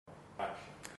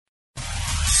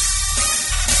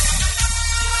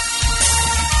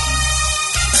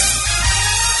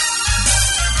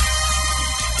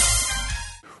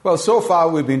Well, so far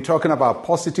we've been talking about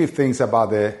positive things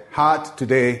about the heart.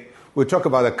 Today we'll talk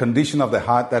about the condition of the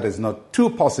heart that is not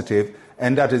too positive,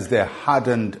 and that is the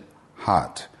hardened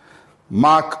heart.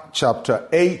 Mark chapter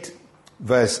 8,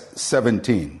 verse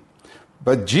 17.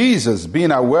 But Jesus, being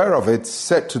aware of it,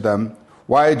 said to them,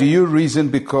 "Why do you reason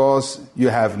because you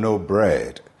have no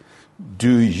bread?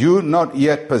 Do you not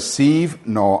yet perceive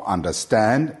nor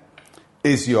understand?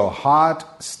 Is your heart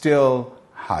still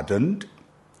hardened?"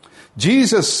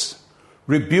 Jesus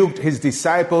rebuked his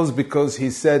disciples because he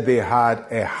said they had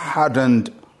a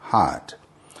hardened heart.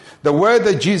 The word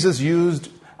that Jesus used,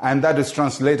 and that is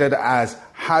translated as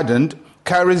hardened,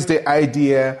 carries the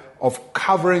idea of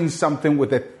covering something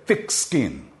with a thick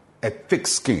skin,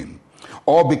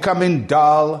 or becoming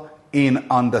dull in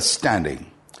understanding.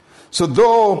 So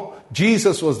though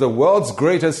Jesus was the world's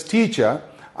greatest teacher,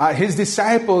 his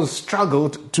disciples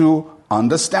struggled to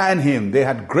understand him. They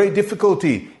had great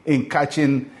difficulty in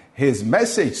catching his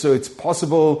message. So it's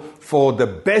possible for the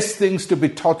best things to be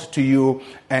taught to you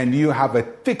and you have a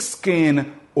thick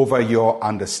skin over your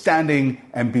understanding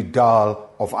and be dull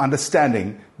of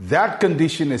understanding. That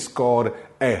condition is called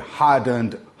a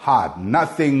hardened heart.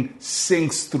 Nothing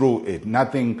sinks through it.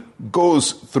 Nothing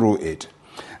goes through it.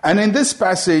 And in this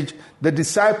passage, the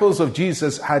disciples of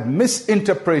Jesus had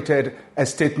misinterpreted a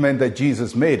statement that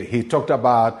Jesus made. He talked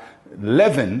about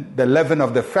leaven, the leaven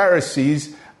of the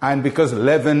Pharisees, and because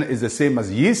leaven is the same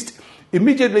as yeast,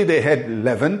 immediately they had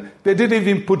leaven. They didn't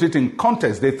even put it in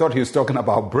context. They thought he was talking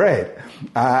about bread.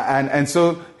 And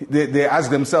so they asked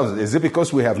themselves, is it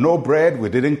because we have no bread? We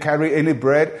didn't carry any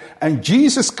bread? And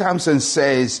Jesus comes and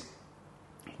says,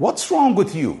 what's wrong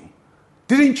with you?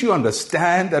 Didn't you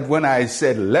understand that when I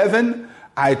said leaven,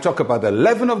 I talk about the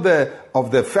leaven of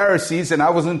the Pharisees, and I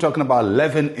wasn't talking about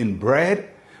leaven in bread?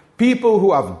 People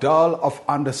who have dull of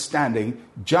understanding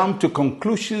jump to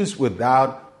conclusions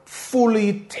without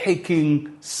fully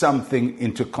taking something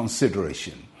into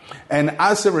consideration. And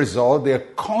as a result, they're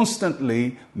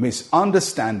constantly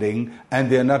misunderstanding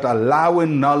and they're not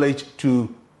allowing knowledge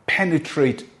to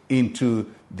penetrate into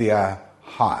their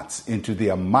hearts, into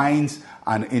their minds,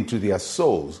 and into their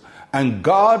souls. And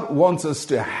God wants us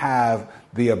to have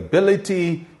the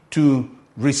ability to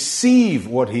receive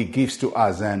what he gives to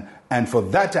us. And for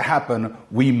that to happen,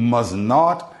 we must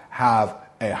not have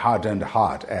a hardened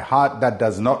heart, a heart that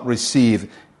does not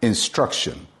receive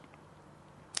instruction.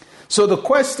 So the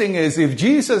question is, if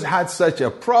Jesus had such a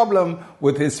problem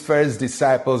with his first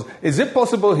disciples, is it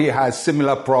possible he has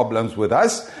similar problems with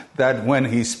us, that when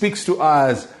he speaks to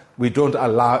us, we don't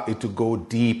allow it to go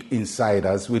deep inside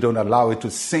us, we don't allow it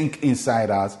to sink inside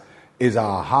us? Is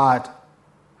our heart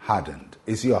hardened?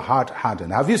 Is your heart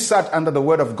hardened? Have you sat under the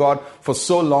word of God for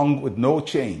so long with no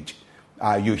change?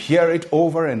 You hear it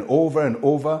over and over and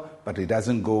over, but it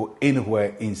doesn't go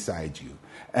anywhere inside you.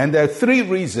 And there are three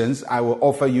reasons I will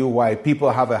offer you why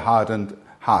people have a hardened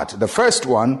heart. The first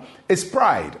one is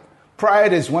pride.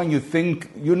 Pride is when you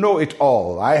think you know it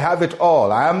all. I have it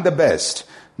all. I am the best.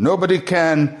 Nobody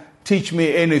can teach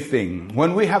me anything.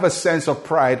 When we have a sense of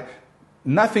pride,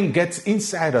 nothing gets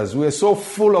inside us. We're so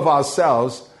full of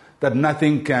ourselves that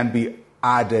nothing can be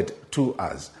added to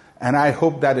us. And I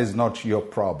hope that is not your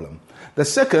problem. The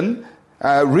second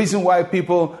reason why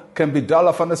people can be dull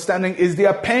of understanding is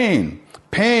their pain.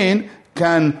 Pain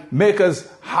can make us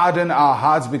harden our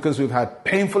hearts because we've had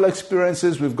painful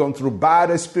experiences, we've gone through bad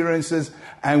experiences,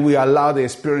 and we allow the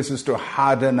experiences to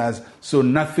harden us so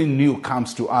nothing new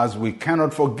comes to us. We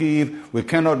cannot forgive, we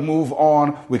cannot move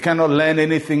on, we cannot learn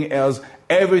anything else.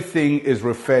 Everything is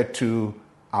referred to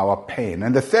our pain.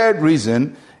 And the third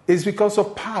reason is because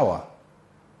of power.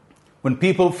 When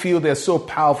people feel they're so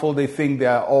powerful, they think they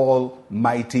are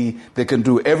almighty, they can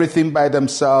do everything by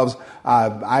themselves,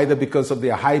 either because of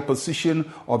their high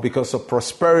position or because of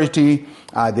prosperity.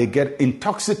 They get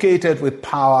intoxicated with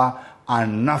power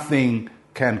and nothing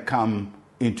can come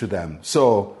into them.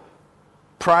 So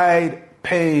pride,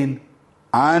 pain,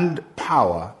 and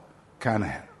power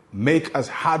can make us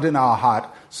harden our heart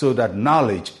so that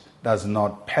knowledge does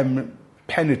not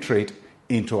penetrate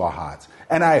into our hearts.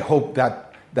 And I hope that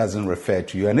doesn't refer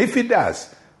to you. And if it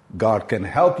does, God can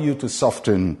help you to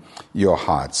soften your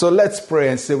heart. So let's pray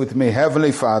and say with me,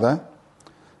 Heavenly Father,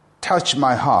 touch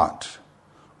my heart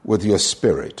with your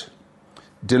Spirit.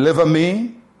 Deliver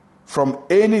me from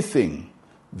anything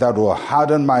that will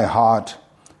harden my heart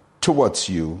towards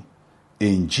you.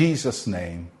 In Jesus'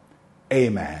 name,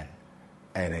 amen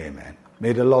and amen.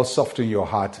 May the Lord soften your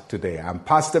heart today. I'm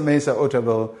Pastor Mensa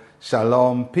Otabil.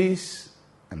 Shalom, peace,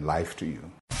 and life to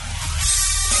you.